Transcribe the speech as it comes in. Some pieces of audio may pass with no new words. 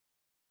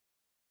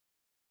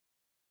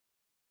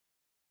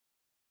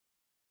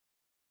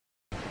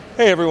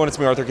Hey everyone, it's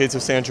me Arthur Kade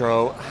of Sandra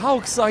Oh. How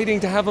exciting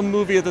to have a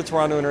movie at the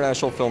Toronto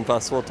International Film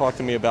Festival. Talk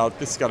to me about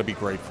this. Has got to be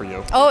great for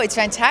you. Oh, it's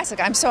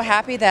fantastic. I'm so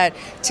happy that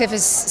TIFF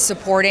is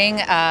supporting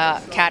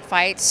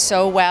Catfight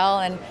so well.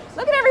 And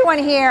look at everyone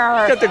here.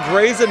 We've got the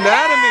Grey's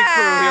Anatomy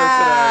crew here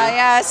today.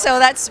 Yeah, so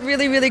that's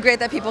really, really great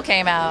that people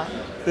came out.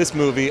 This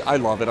movie, I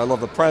love it. I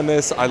love the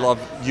premise. I love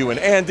you and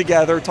Anne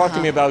together. Talk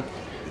to me about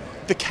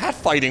the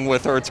catfighting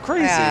with her. It's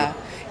crazy. Yeah.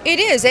 It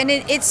is, and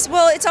it's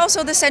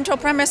also the central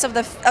premise of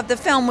the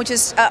film, which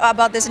is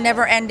about this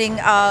never-ending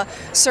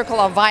circle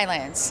of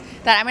violence.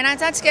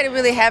 That's getting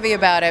really heavy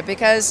about it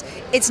because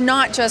it's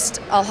not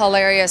just a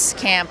hilarious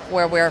camp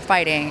where we're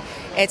fighting.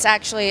 It's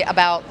actually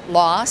about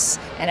loss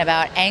and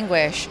about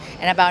anguish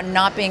and about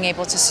not being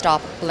able to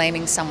stop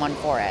blaming someone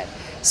for it.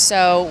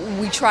 So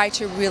we try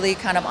to really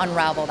kind of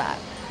unravel that.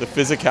 The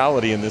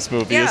physicality in this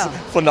movie is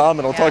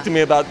phenomenal. Talk to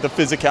me about the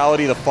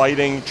physicality, the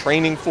fighting,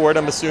 training for it,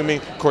 I'm assuming,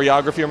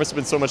 choreography. There must have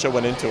been so much that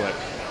went into it.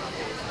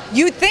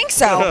 You'd think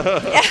so.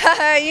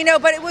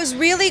 But it was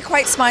really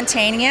quite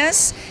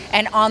spontaneous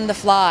and on the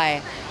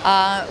fly,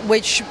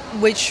 which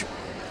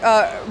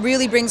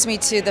really brings me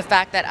to the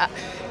fact that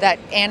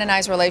Anne and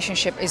I's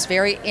relationship is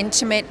very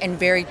intimate and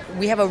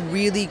we have a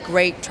really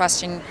great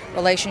trusting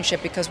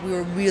relationship because we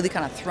were really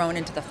kind of thrown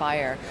into the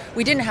fire.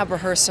 We didn't have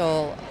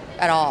rehearsal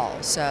at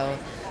all, so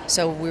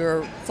we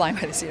were flying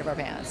by the seat of our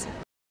pants.